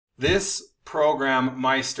This program,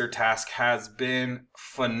 Meister Task, has been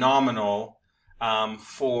phenomenal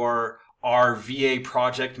for our VA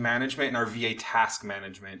project management and our VA task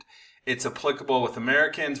management. It's applicable with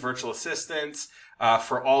Americans, virtual assistants,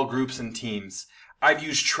 for all groups and teams. I've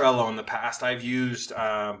used Trello in the past. I've used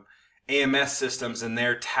AMS systems and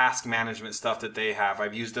their task management stuff that they have.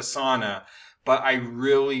 I've used Asana, but I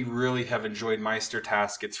really have enjoyed Meister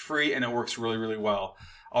Task. It's free and it works really well.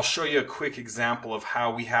 I'll show you a quick example of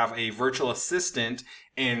how we have a virtual assistant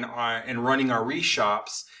in running our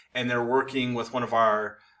reshops, and they're working with one of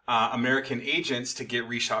our American agents to get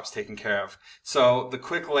reshops taken care of. So the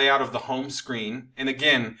quick layout of the home screen, and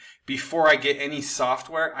again, before I get any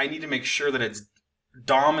software, I need to make sure that it's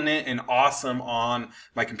dominant and awesome on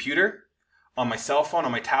my computer, on my cell phone,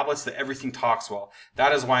 on my tablets, that everything talks well.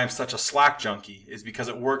 That is why I'm such a Slack junkie, is because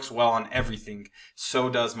it works well on everything. So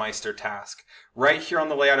does Meister Task. Right here on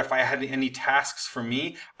the layout, if I had any tasks for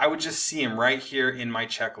me, I would just see them right here in my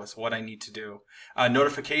checklist, what I need to do.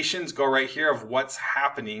 Notifications go right here of what's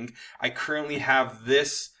happening. I currently have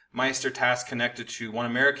this Meister Task connected to one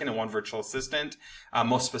American and one virtual assistant,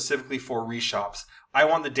 most specifically for reshops. I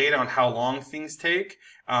want the data on how long things take,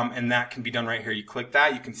 and that can be done right here. You click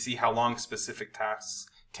that, you can see how long specific tasks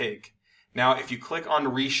take. Now, if you click on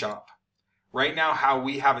reshop, right now how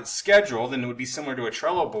we have it scheduled, and it would be similar to a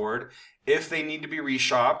Trello board, if they need to be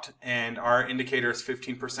reshopped and our indicator is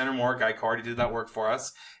 15% or more, Geico already did that work for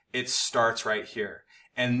us, it starts right here.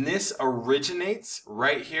 And this originates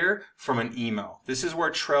right here from an email. This is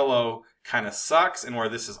where Trello kind of sucks and where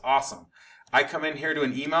this is awesome. I come in here to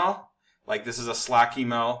an email, like this is a Slack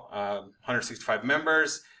email, 165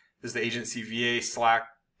 members. This is the agency VA Slack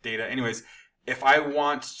data. Anyways, if I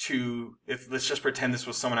want to, let's just pretend this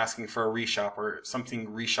was someone asking for a reshop or something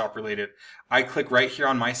reshop related. I click right here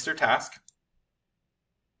on Meister Task,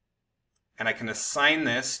 and I can assign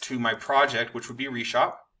this to my project, which would be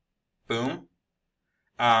reshop. Boom.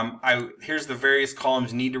 Here's the various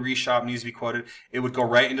columns: need to reshop, needs to be quoted. It would go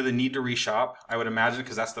right into the need to reshop, I would imagine,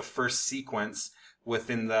 because that's the first sequence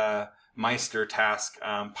within the Meister Task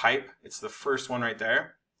pipe. It's the first one right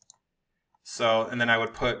there. So, and then I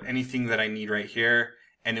would put anything that I need right here,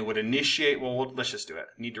 and it would initiate. Well, let's just do it.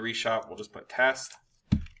 Need to reshop. We'll just put test.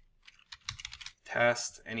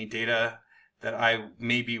 Any data that I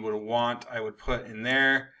maybe would want, I would put in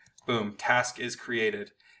there. Boom. Task is created.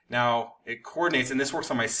 Now it coordinates, and this works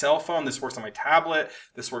on my cell phone. This works on my tablet.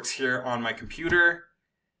 This works here on my computer,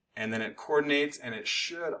 and then it coordinates, and it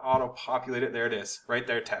should auto-populate it. There it is, right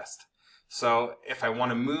there. Test. So if I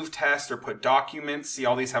want to move test or put documents, see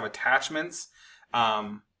all these have attachments.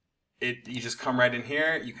 You just come right in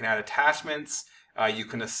here. You can add attachments. You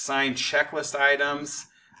can assign checklist items.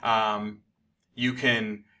 You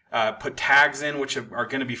can put tags in, which are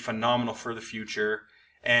going to be phenomenal for the future.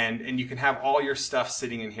 And you can have all your stuff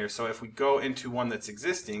sitting in here. So if we go into one that's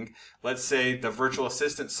existing, let's say the virtual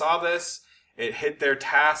assistant saw this, it hit their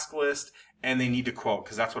task list, and they need to quote,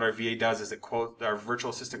 because that's what our VA does, is our virtual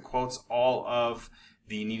assistant quotes all of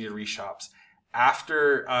the needed reshops.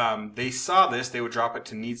 After they saw this, they would drop it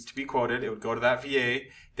to needs to be quoted. It would go to that VA.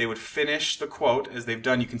 They would finish the quote as they've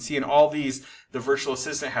done. You can see in all these, the virtual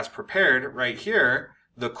assistant has prepared right here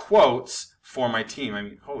the quotes for my team. I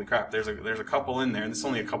mean, holy crap, there's a couple in there, and this is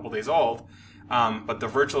only a couple days old. But the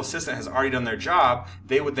virtual assistant has already done their job.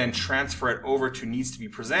 They would then transfer it over to needs to be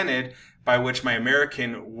presented, by which my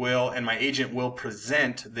American will and my agent will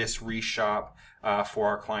present this reshop for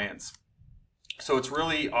our clients. So it's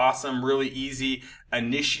really awesome, really easy,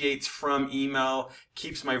 initiates from email,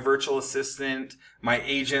 keeps my virtual assistant, my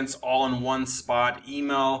agents all in one spot.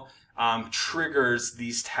 Email triggers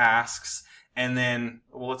these tasks, and then,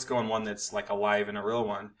 well, let's go on one that's like a live and a real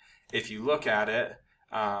one. If you look at it,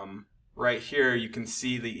 right here, you can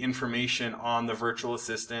see the information on the virtual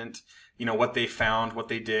assistant, you know, what they found, what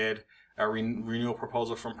they did, a renewal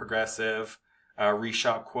proposal from Progressive,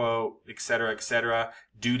 reshop quote, etc.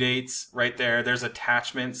 Due dates right there. There's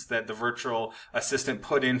attachments that the virtual assistant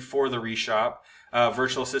put in for the reshop.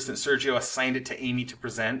 Virtual assistant Sergio assigned it to Amy to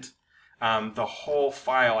present. The whole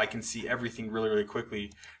file, I can see everything really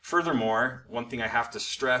quickly. Furthermore, one thing I have to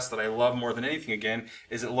stress that I love more than anything, again,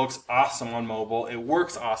 is it looks awesome on mobile. It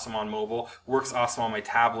works awesome on mobile, works awesome on my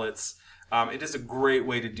tablets. It is a great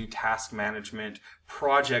way to do task management,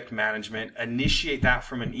 project management, initiate that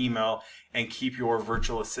from an email, and keep your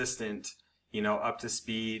virtual assistant, you know, up to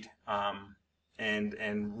speed,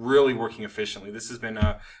 and really working efficiently. This has been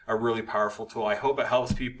a really powerful tool. I hope it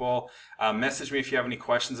helps people. Message me if you have any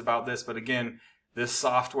questions about this. But again, this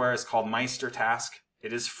software is called Meister Task.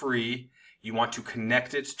 It is free. You want to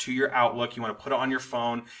connect it to your Outlook. You want to put it on your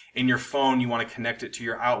phone. In your phone, you want to connect it to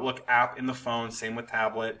your Outlook app in the phone. Same with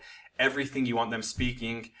tablet. Everything you want them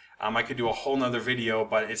speaking. I could do a whole nother video,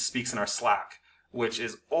 but it speaks in our Slack, which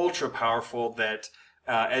is ultra powerful that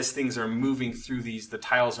as things are moving through these, the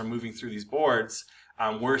tiles are moving through these boards,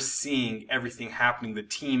 we're seeing everything happening. The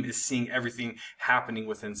team is seeing everything happening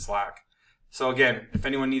within Slack. So again, if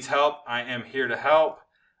anyone needs help, I am here to help.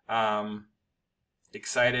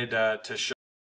 Excited to show